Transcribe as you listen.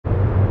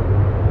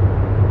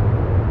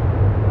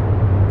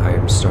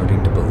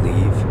starting to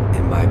believe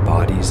in my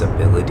body's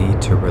ability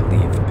to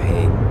relieve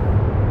pain.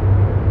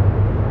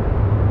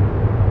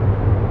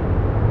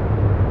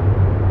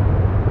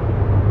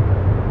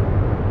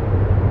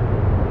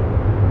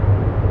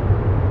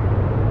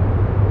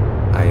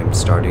 I am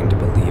starting to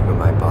believe in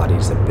my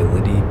body's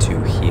ability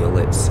to heal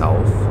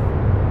itself.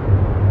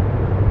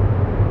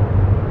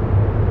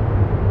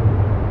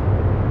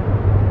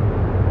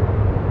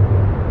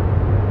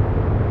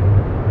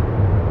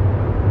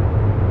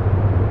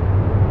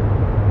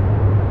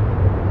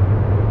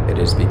 It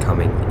is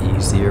becoming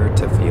easier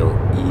to feel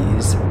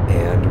ease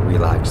and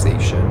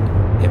relaxation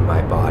in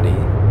my body.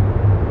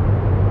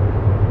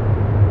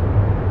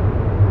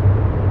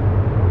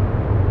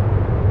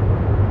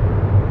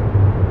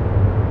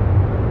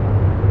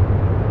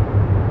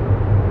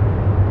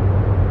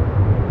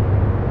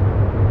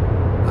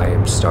 I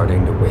am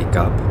starting to wake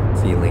up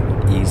feeling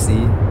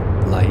easy,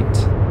 light,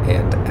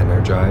 and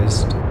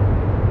energized.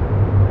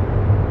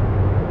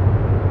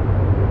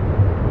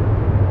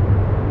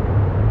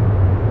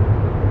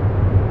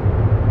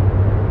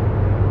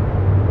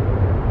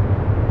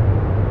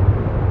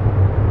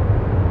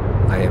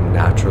 I am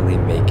naturally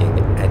making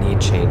any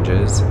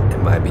changes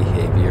in my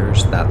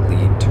behaviors that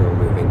lead to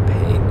removing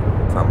pain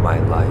from my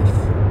life.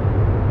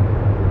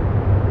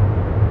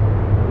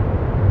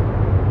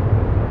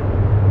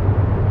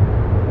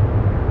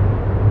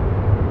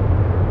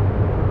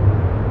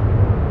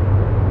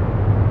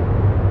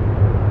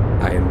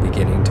 I am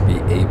beginning to be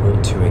able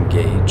to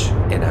engage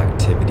in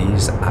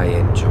activities I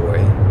enjoy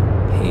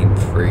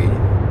pain-free.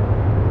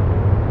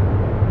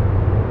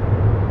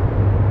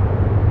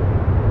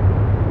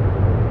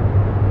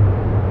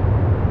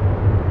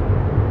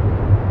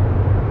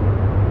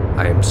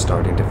 I am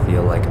starting to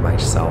feel like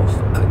myself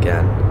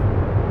again.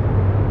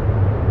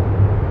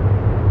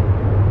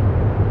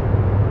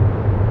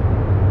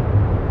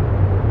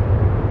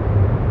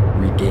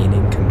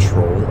 Regaining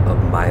control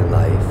of my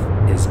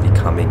life is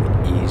becoming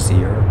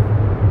easier.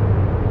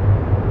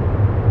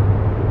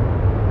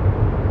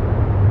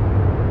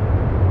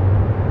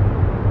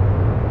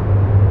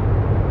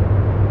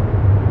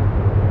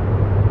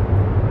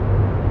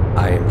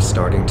 I am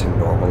starting to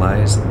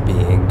normalize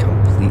being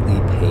completely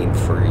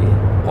pain-free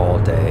all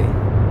day.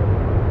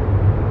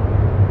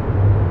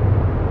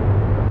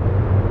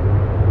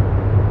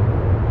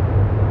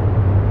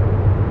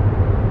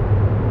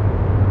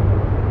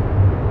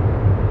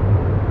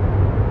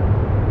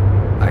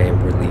 I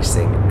am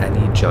releasing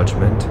any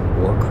judgment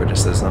or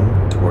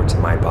criticism towards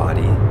my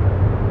body.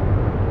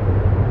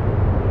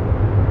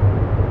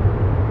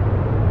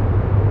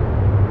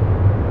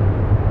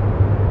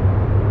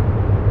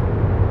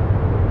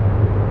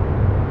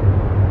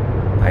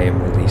 I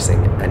am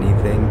releasing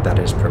anything that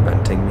is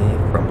preventing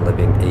me from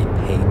living a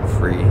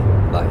pain-free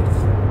life.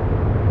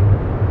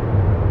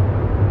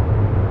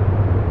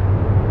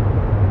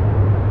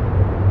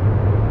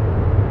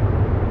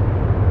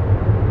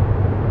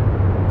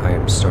 I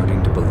am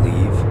starting to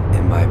believe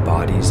in my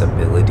body's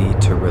ability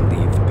to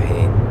relieve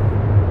pain.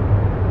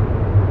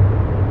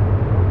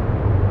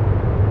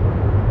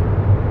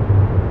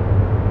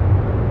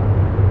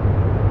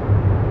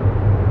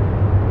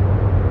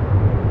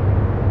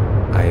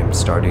 I am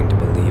starting to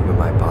believe in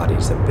my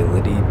body's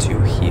ability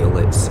to heal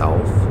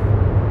itself.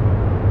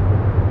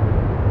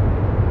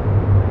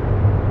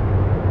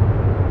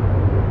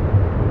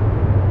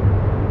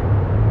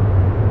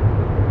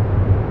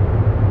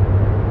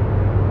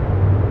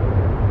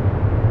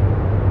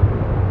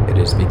 It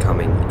is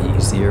becoming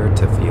easier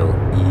to feel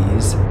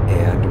ease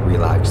and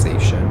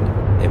relaxation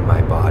in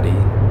my body.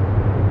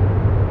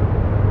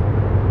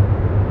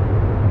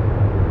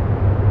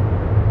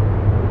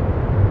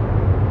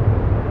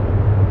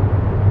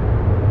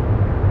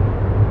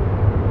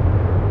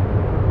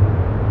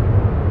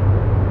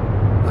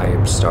 I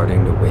am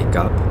starting to wake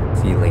up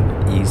feeling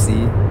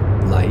easy,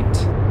 light,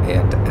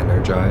 and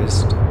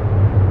energized.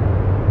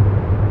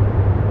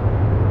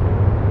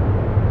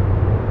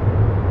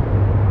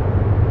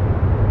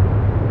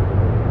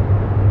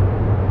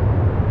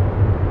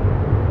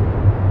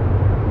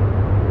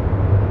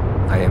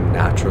 I am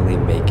naturally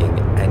making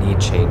any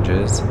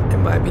changes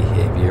in my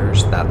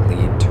behaviors that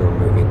lead to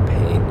removing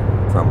pain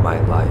from my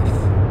life.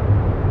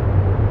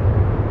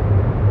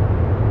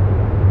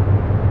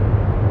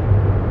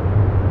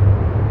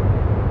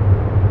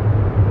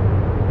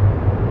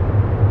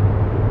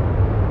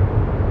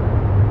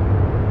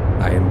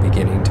 I am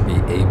beginning to be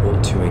able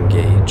to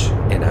engage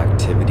in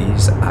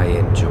activities I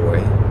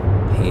enjoy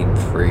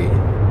pain-free.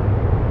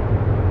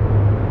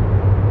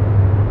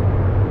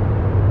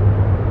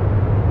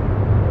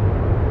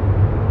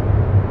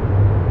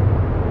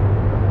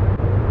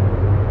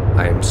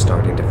 I am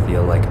starting to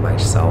feel like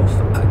myself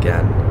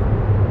again.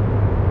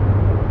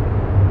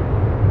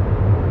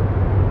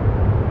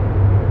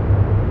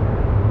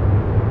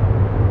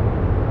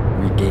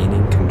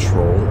 Regaining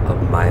control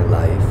of my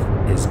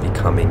life is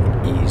becoming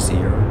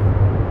easier.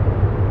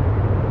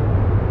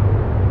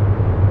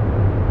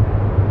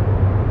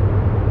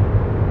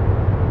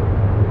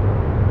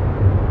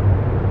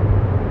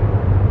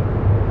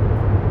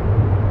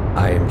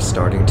 I I am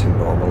starting to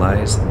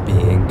normalize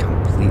being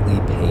completely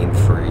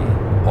pain-free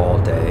all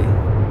day.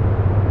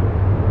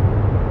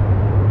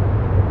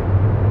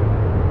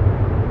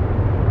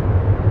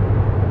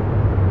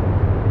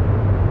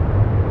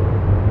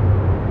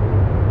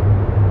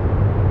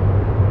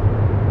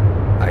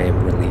 I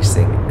am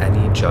releasing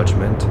any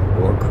judgment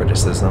or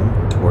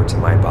criticism towards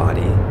my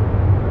body.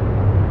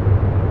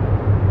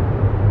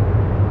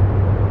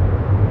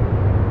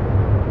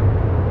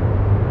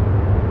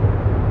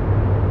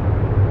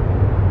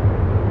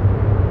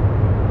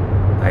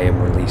 I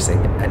am releasing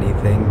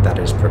anything that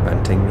is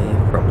preventing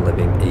me from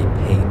living a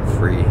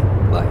pain-free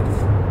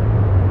life.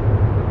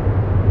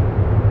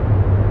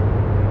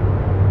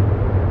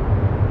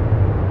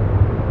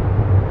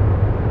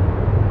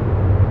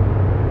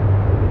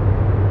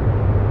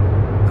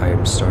 I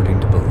am starting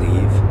to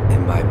believe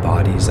in my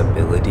body's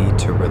ability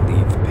to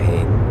relieve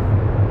pain.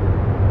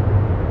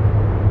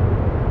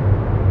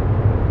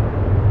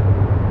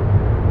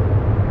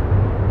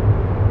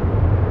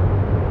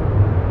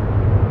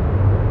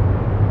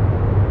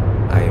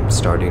 I am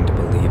starting to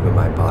believe in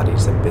my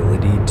body's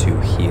ability to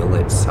heal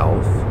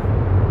itself.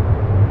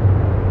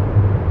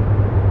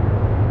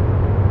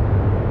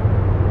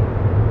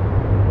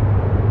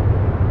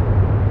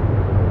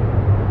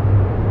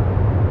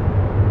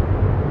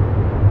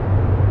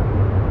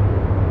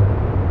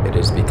 It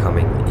is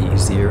becoming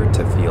easier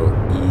to feel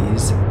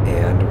ease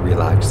and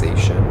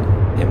relaxation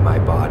in my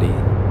body.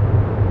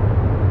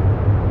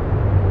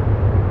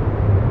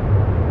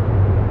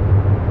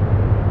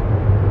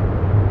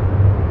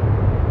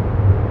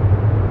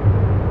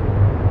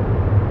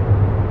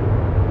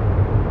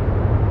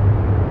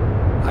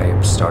 I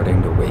am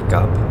starting to wake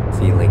up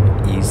feeling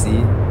easy,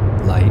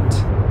 light,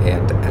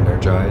 and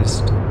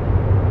energized.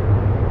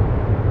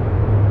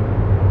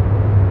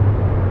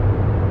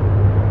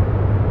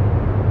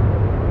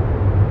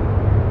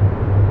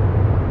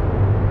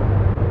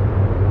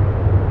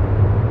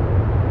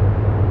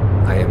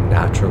 I am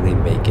naturally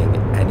making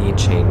any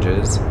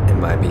changes in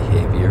my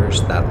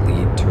behaviors that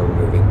lead to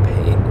removing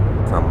pain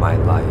from my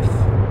life.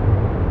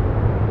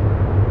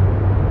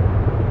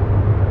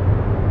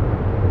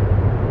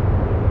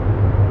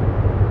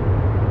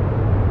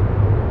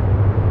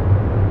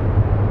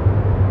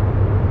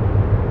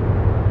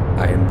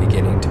 I am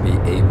beginning to be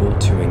able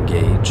to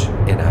engage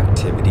in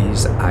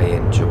activities I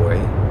enjoy,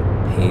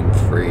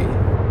 pain-free.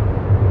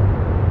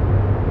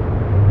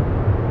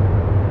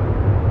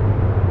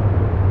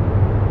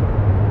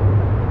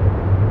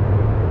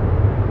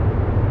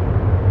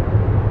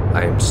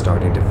 I am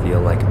starting to feel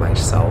like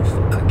myself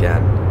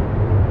again.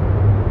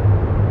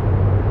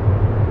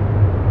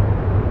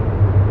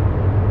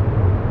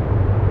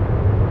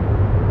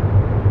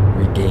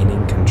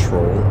 Regaining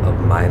control of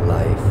my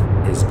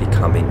life is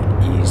becoming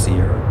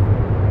easier.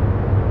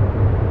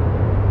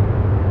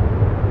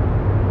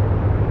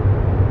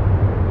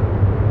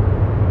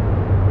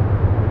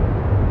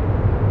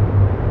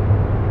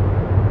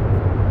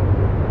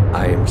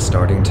 I am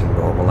starting to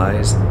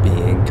normalize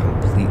being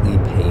completely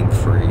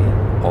pain-free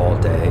all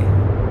day.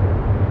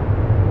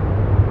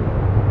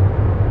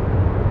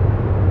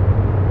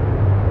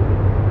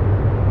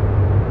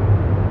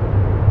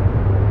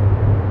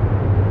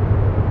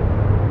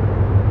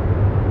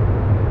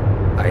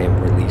 I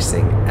am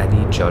releasing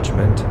any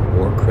judgment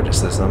or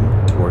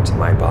criticism towards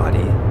my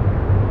body.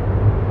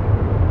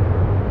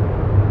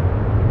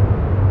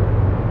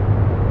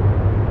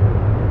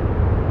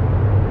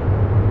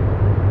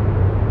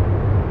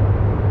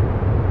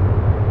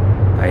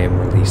 I am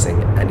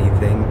releasing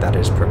anything that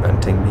is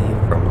preventing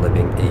me from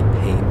living a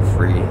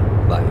pain-free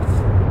life.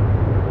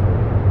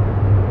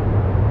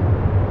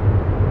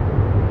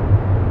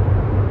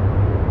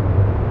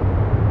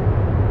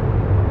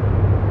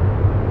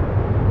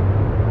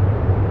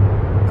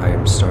 I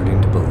am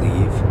starting to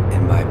believe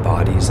in my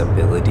body's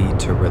ability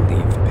to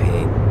relieve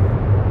pain.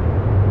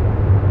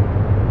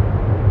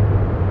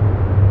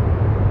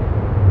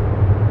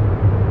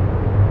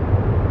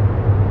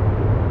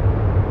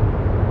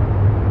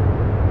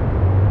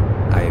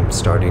 I am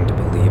starting to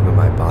believe in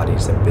my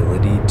body's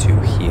ability to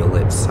heal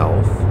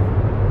itself.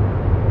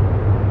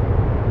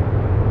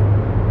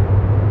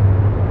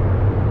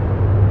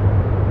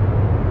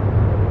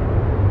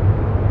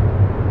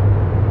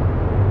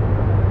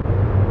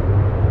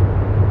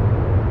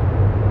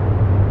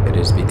 It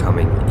is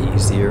becoming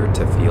easier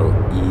to feel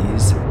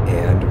ease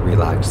and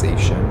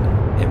relaxation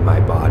in my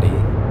body.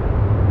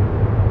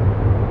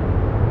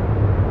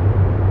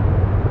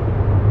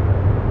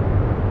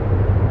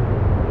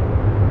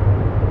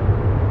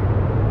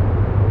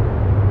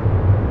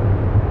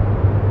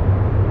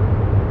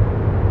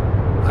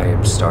 I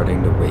am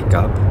starting to wake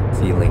up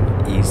feeling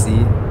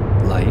easy,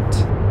 light,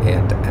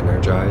 and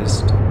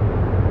energized.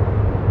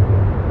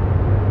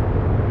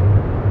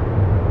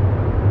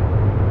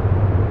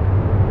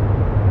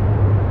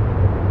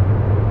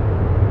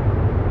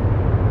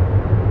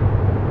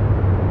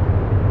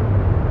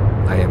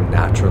 I am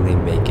naturally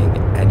making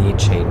any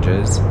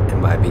changes in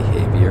my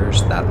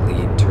behaviors that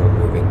lead to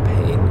removing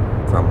pain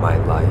from my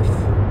life.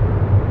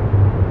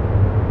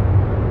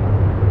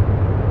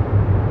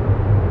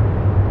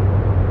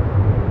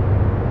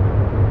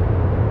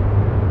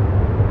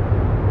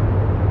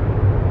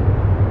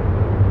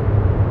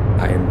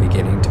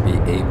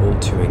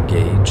 to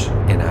engage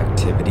in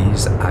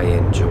activities I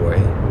enjoy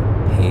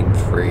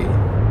pain-free.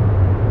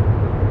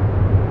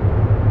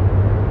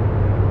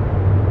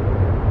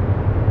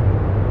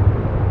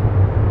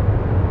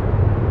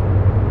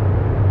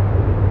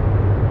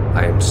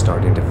 I am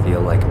starting to feel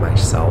like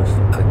myself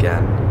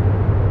again.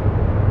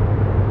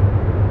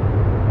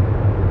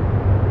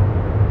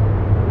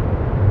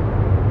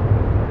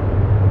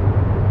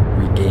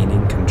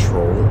 Regaining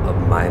control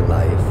of my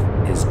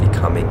life is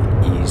becoming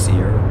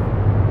easier.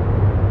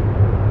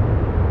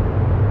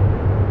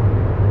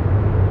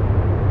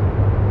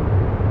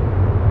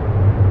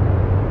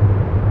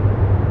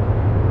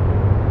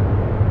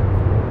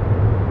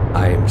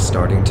 I am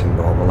starting to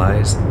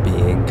normalize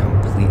being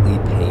completely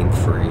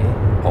pain-free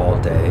all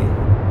day.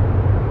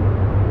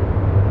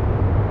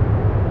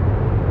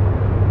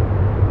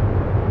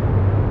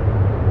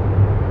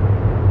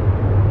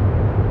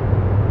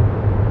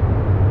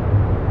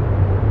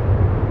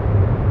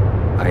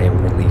 I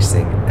am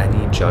releasing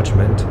any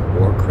judgment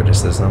or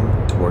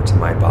criticism towards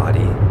my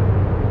body.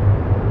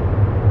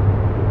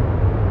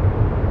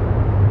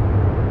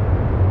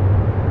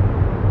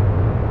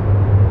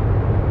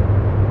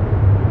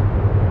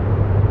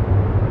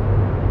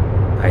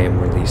 I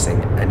am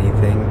releasing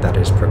anything that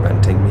is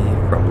preventing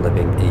me from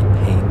living a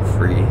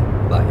pain-free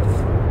life.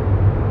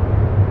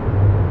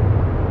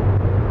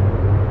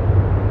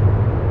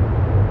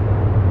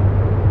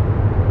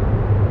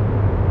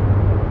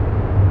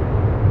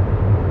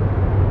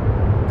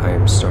 I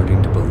am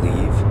starting to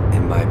believe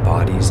in my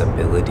body's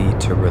ability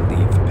to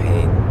relieve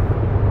pain.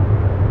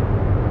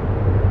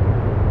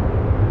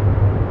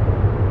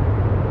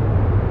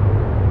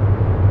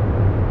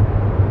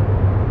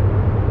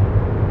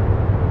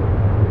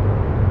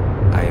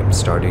 I am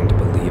starting to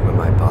believe in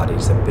my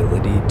body's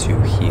ability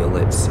to heal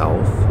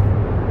itself.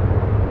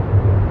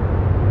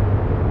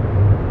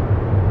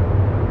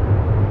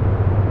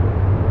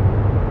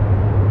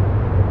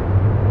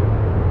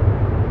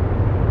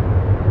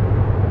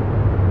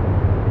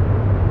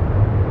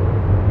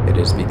 It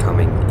is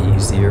becoming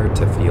easier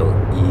to feel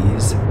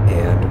ease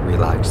and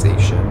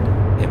relaxation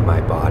in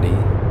my body.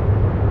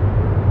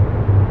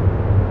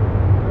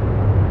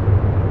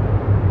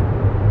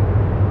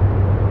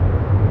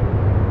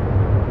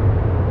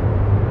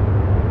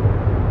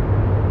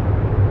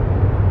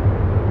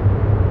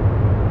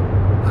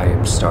 I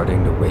am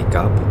starting to wake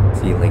up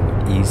feeling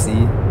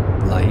easy,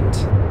 light,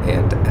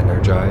 and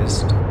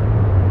energized.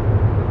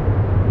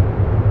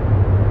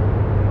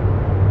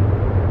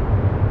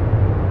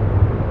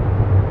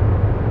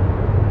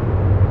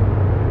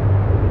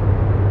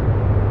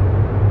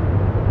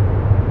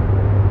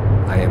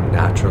 I am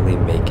naturally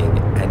making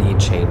any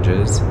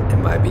changes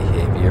in my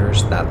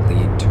behaviors that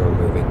lead to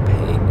removing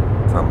pain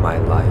from my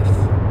life.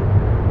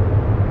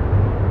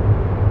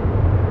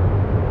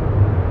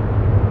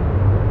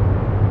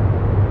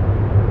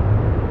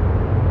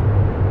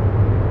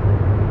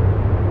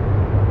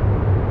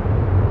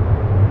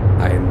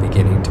 I am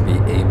beginning to be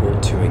able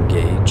to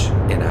engage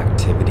in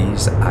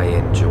activities I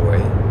enjoy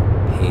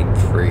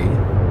pain-free.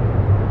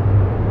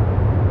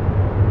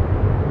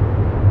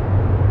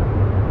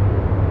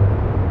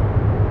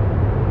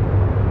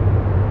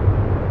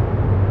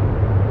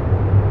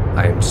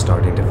 I am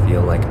starting to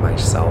feel like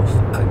myself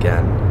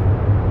again.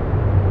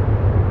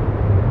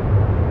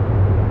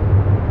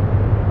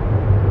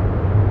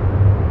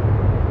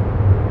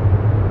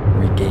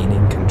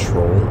 Regaining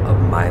control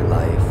of my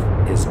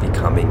life is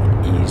becoming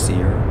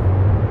easier.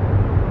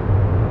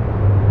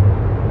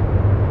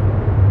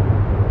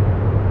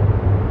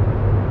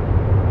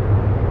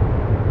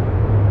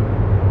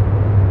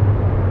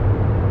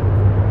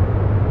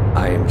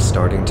 I am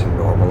starting to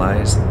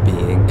normalize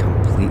being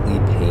completely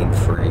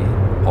pain-free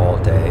all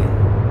day.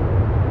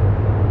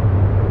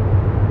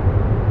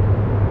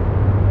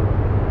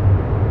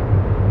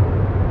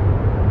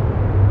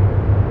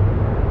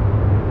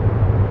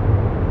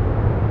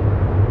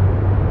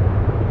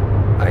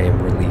 I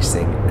am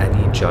releasing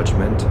any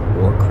judgment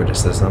or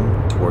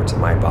criticism towards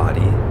my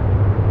body.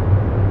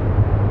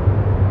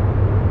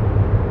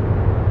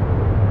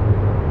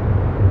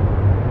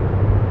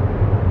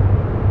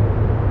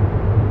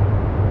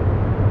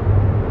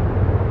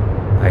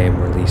 I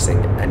am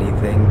releasing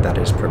anything that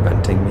is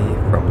preventing me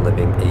from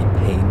living a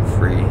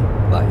pain-free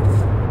life.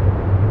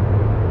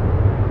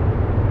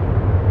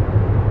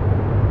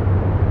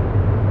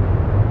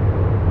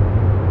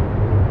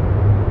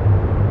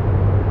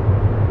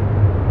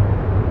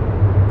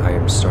 I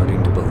am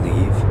starting to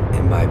believe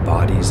in my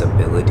body's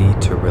ability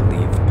to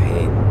relieve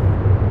pain.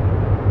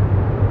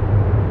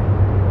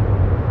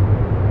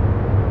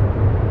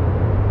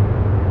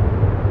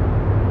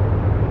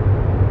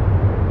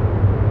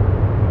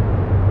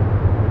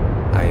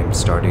 I am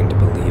starting to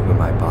believe in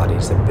my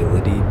body's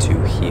ability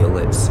to heal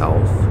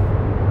itself.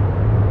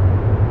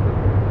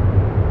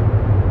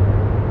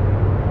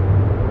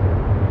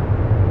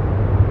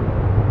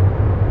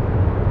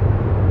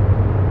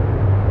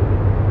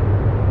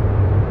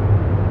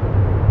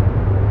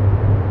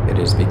 It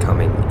is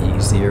becoming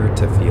easier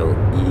to feel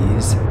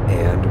ease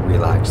and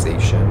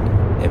relaxation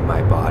in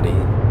my body.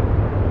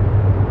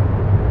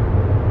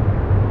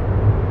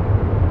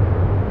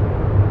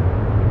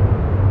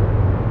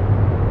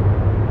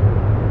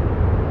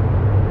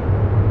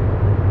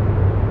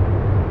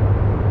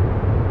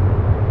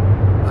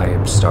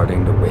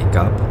 starting to wake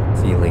up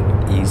feeling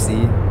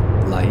easy,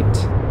 light,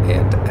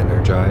 and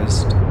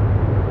energized.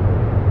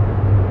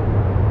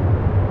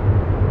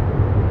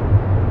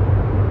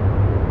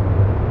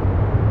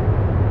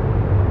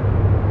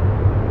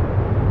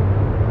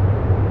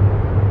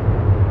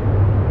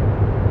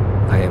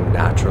 I am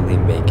naturally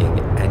making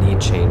any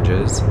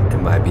changes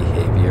in my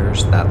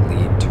behaviors that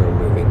lead to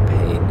removing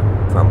pain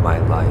from my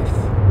life.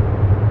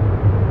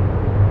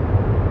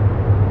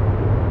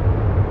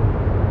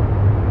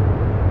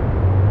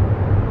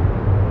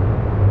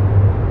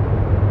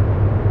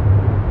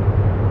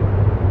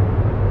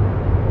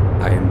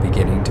 I am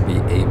beginning to be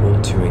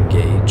able to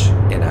engage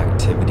in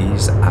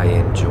activities I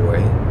enjoy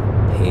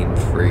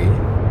pain-free.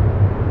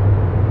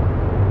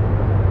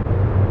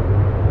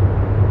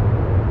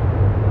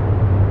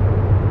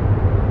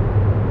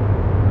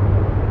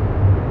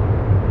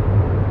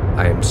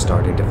 I am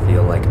starting to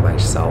feel like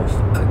myself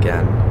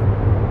again.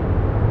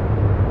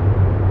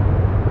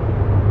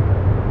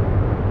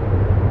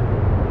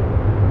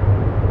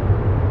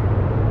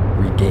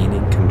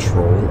 Regaining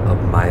control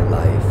of my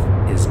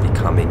life is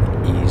becoming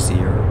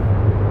easier.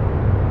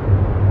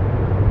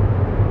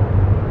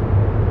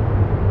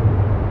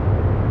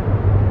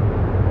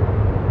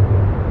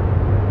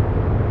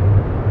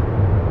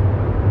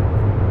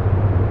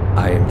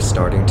 I am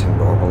starting to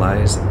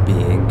normalize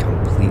being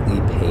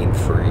completely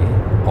pain-free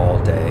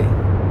all day.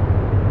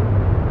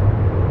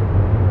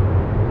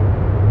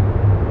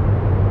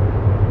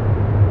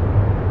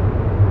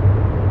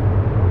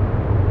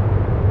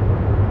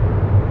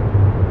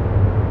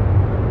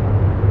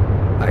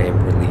 I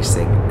am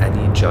releasing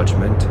any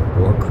judgment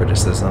or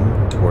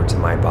criticism towards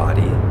my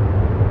body.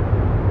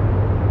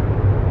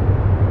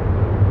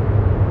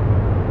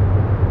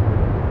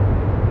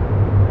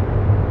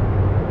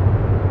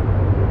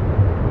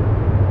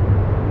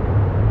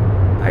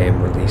 I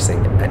am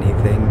releasing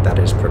anything that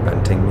is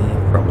preventing me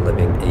from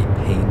living a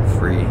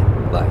pain-free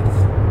life.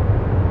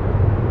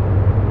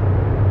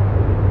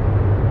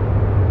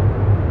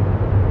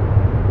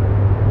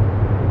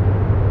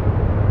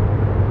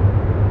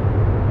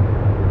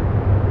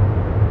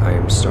 I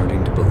am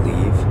starting to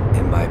believe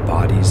in my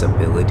body's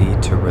ability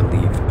to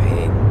relieve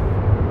pain.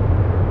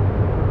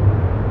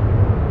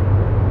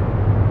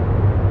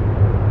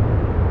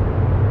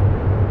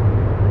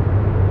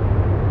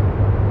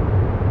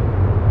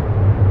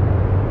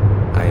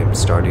 I am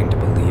starting to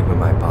believe in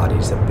my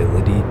body's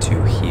ability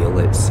to heal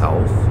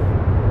itself.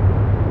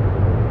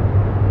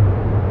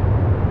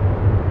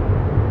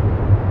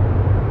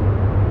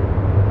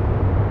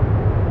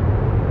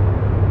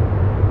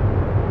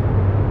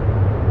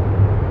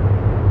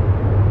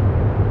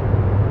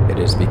 It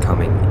is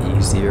becoming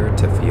easier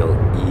to feel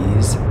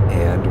ease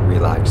and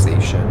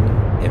relaxation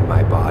in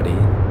my body.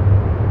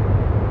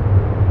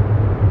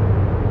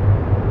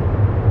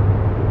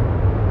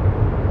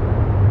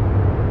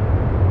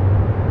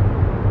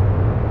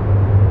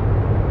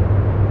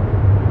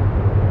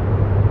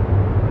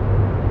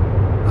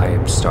 I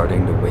am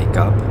starting to wake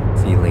up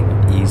feeling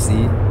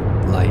easy,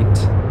 light,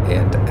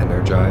 and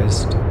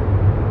energized.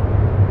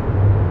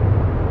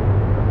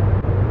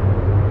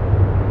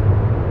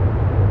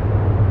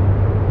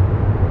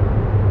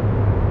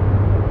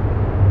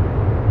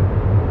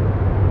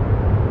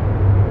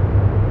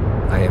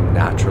 I am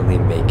naturally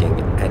making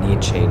any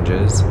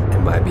changes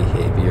in my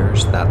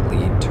behaviors that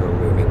lead to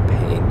removing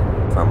pain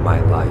from my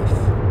life.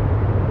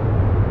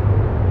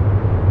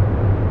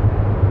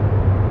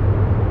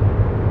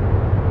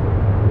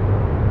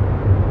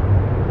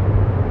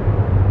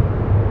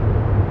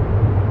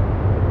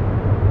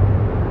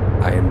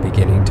 I am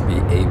beginning to be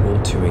able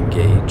to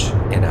engage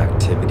in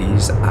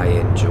activities I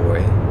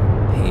enjoy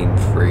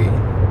pain-free.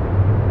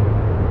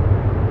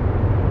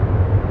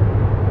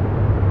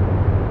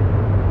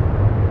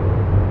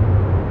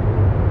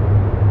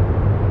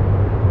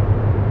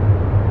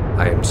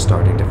 I am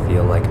starting to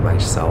feel like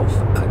myself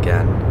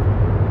again.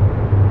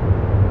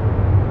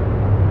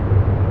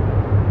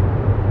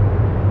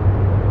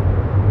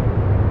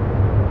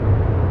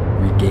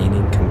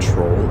 Regaining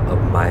control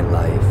of my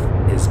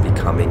life is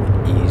becoming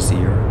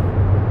easier.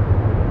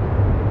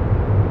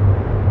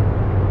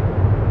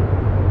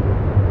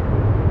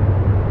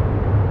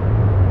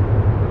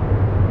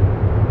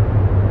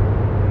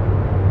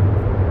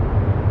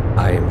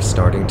 I am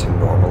starting to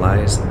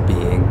normalize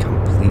being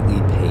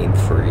completely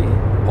pain-free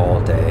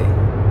all day.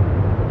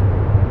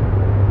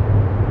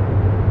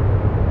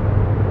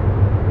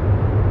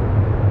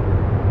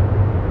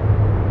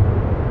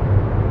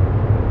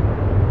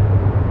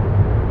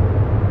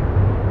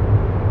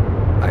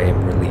 I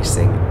am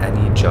releasing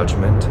any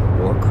judgment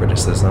or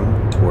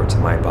criticism towards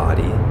my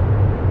body.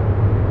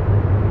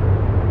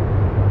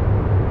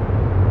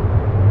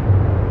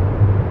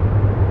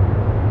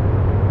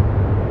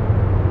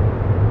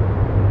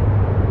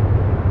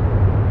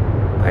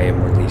 I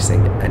am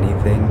releasing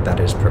anything that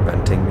is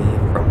preventing me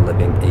from